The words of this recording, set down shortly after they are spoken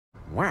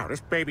Wow,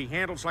 this baby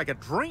handles like a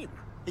dream.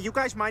 Hey, you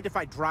guys mind if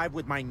I drive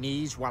with my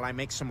knees while I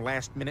make some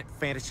last-minute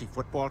fantasy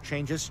football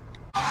changes?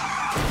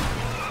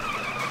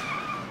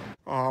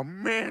 Oh,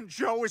 man,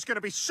 Joe is gonna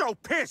be so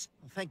pissed.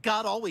 Thank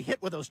God all we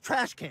hit were those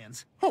trash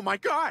cans. Oh, my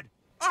God.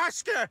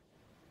 Oscar!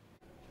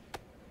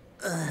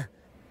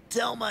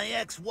 Tell my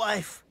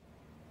ex-wife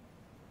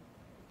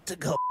to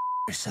go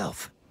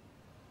herself.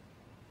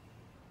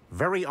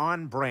 Very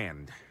on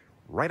brand.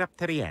 Right up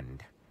to the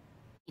end.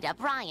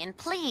 Brian,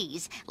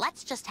 please,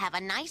 let's just have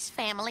a nice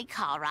family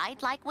car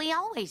ride like we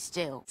always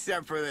do.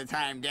 Except for the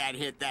time Dad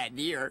hit that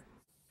deer.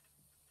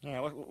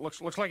 Yeah,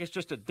 looks like it's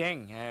just a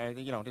ding.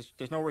 You know,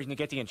 there's no reason to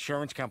get the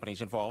insurance companies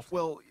involved.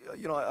 Well,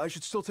 you know, I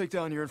should still take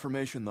down your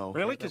information, though.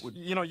 Really? Because,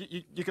 you know,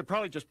 you could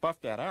probably just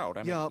buff that out.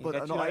 I mean, yeah,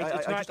 but no,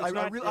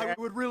 I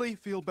would really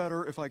feel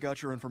better if I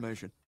got your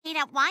information.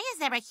 Peter, why is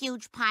there a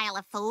huge pile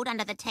of food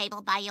under the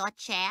table by your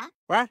chair?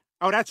 What?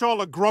 Oh, that's all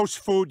the gross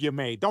food you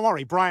made. Don't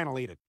worry, Brian will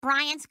eat it.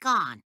 Brian's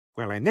gone.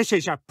 Well, and this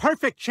is a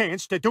perfect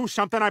chance to do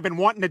something I've been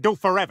wanting to do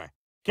forever.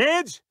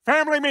 Kids,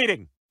 family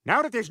meeting.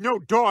 Now that there's no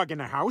dog in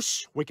the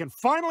house, we can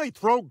finally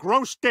throw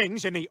gross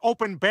things in the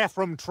open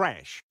bathroom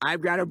trash. I've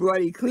got a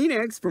bloody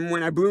Kleenex from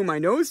when I blew my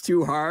nose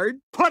too hard.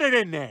 Put it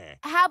in there.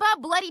 How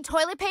about bloody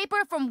toilet paper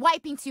from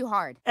wiping too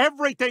hard?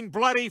 Everything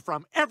bloody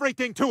from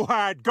everything too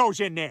hard goes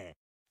in there.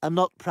 I'm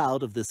not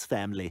proud of this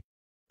family.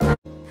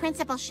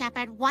 Principal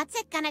Shepard, what's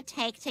it gonna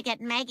take to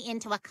get Meg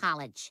into a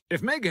college?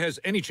 If Meg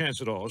has any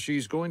chance at all,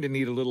 she's going to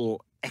need a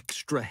little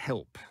extra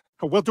help.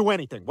 We'll do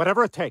anything,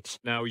 whatever it takes.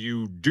 Now,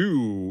 you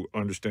do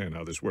understand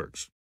how this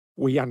works.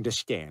 We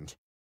understand.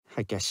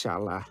 I guess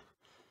I'll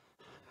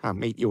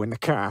meet you in the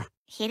car.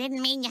 He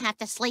didn't mean you have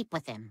to sleep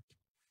with him.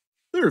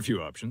 There are a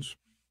few options.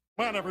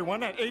 Come on,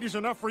 everyone, that 8 is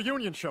Enough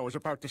reunion show is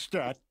about to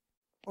start.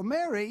 Oh,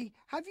 Mary,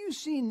 have you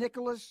seen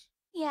Nicholas?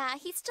 Yeah,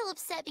 he's still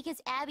upset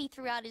because Abby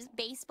threw out his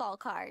baseball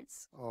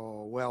cards.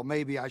 Oh, well,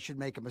 maybe I should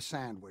make him a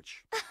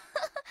sandwich.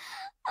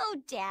 Oh,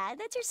 Dad,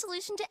 that's your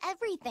solution to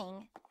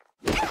everything.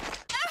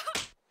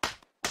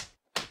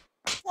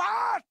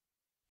 What?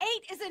 8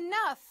 is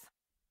enough.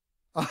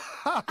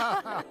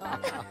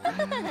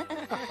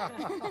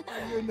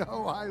 You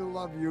know I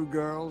love you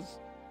girls.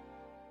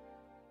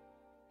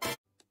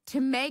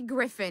 To Meg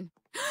Griffin.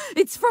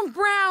 It's from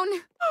Brown.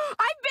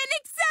 I've been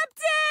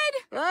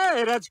accepted!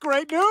 Hey, that's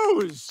great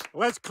news.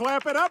 Let's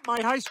clap it up.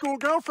 My high school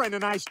girlfriend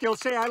and I still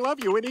say I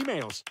love you in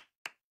emails.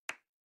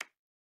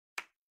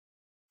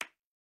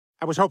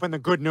 I was hoping the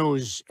good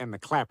news and the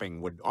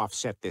clapping would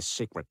offset this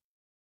secret.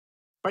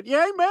 But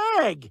yay,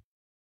 Meg!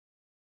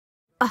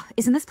 Oh,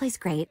 isn't this place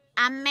great?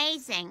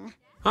 Amazing.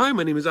 Hi,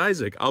 my name is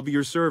Isaac. I'll be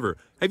your server.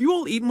 Have you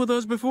all eaten with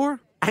us before?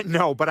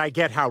 No, but I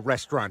get how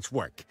restaurants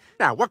work.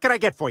 Now, what can I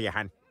get for you,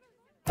 hon?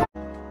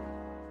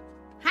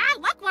 Hi,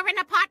 look, we're in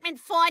apartment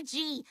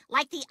 4G,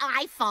 like the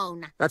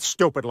iPhone. That's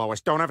stupid,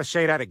 Lois. Don't ever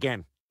say that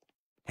again.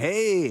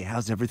 Hey,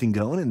 how's everything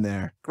going in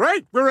there?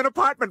 Great! We're in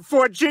apartment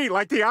 4G,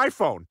 like the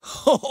iPhone.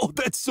 Oh,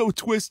 that's so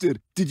twisted.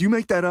 Did you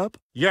make that up?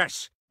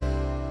 Yes.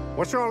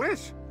 What's all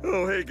this?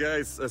 Oh, hey,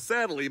 guys.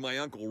 Sadly, my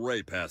Uncle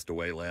Ray passed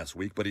away last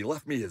week, but he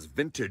left me his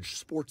vintage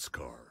sports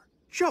car.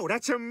 Joe,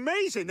 that's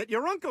amazing that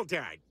your uncle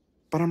died.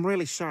 But I'm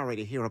really sorry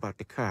to hear about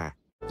the car.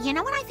 You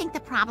know what I think the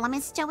problem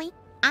is, Stewie?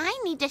 I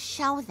need to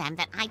show them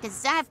that I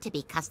deserve to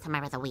be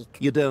Customer of the Week.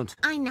 You don't.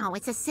 I know,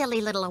 it's a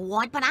silly little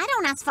award, but I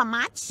don't ask for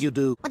much. You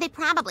do. Well, they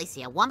probably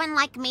see a woman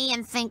like me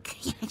and think,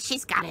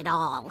 she's got it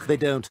all. They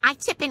don't. I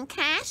tip in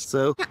cash.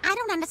 So? I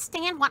don't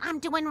understand what I'm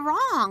doing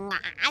wrong.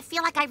 I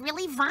feel like I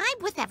really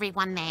vibe with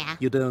everyone there.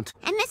 You don't.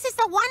 And this is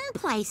the one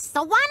place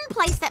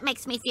that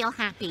makes me feel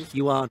happy.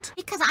 You aren't.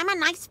 Because I'm a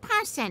nice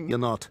person. You're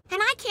not. And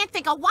I can't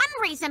think of one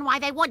reason why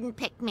they wouldn't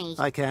pick me.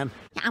 I can.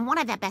 I'm one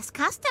of their best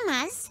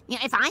customers.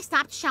 If I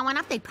stopped showing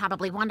up, they'd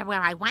probably wonder where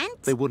I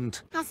went. They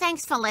wouldn't. Oh,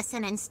 thanks for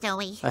listening,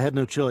 Stewie. I had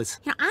no choice.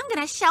 I'm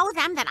gonna show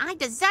them that I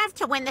deserve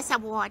to win this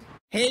award.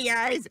 Hey,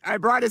 guys, I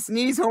brought a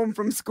sneeze home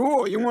from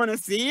school. You want to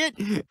see it?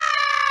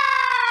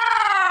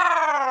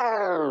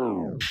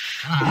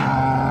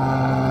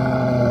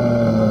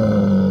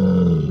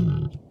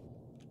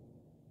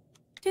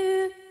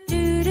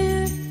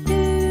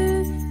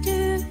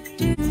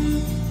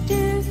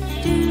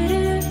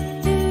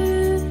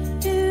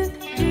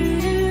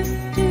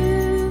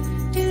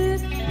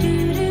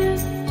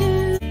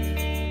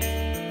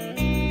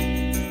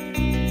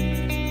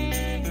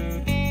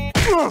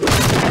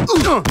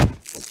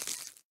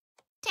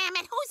 Damn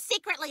it, who's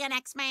secretly an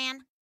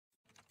X-Man?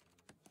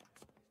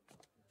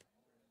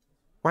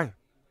 What?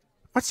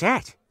 What's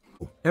that?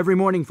 Every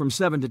morning from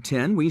 7 to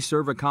 10, we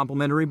serve a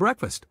complimentary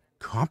breakfast.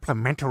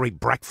 Complimentary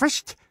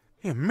breakfast?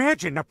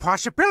 Imagine the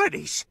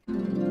possibilities.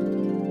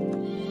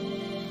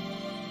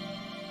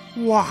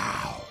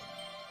 Wow.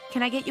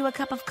 Can I get you a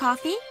cup of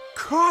coffee?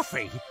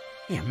 Coffee?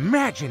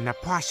 Imagine the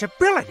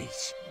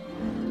possibilities.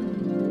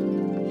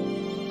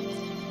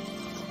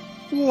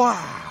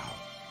 Wow.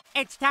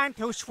 It's time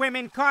to swim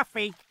in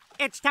coffee.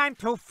 It's time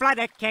to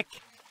flutter kick.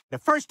 The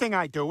first thing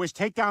I do is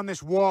take down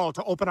this wall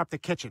to open up the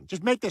kitchen.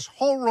 Just make this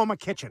whole room a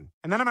kitchen.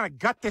 And then I'm gonna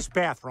gut this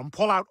bathroom,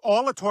 pull out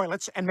all the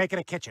toilets, and make it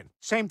a kitchen.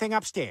 Same thing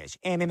upstairs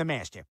and in the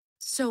master.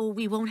 So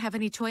we won't have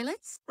any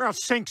toilets? Well,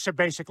 sinks are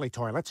basically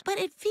toilets. But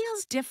it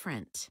feels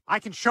different. I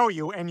can show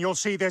you, and you'll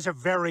see there's a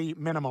very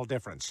minimal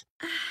difference.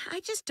 I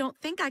just don't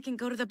think I can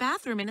go to the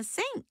bathroom in a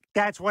sink.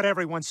 That's what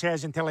everyone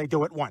says until they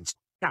do it once.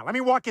 Now, let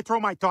me walk you through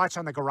my thoughts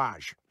on the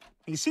garage.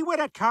 You see where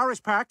that car is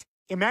parked?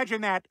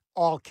 Imagine that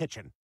all kitchen.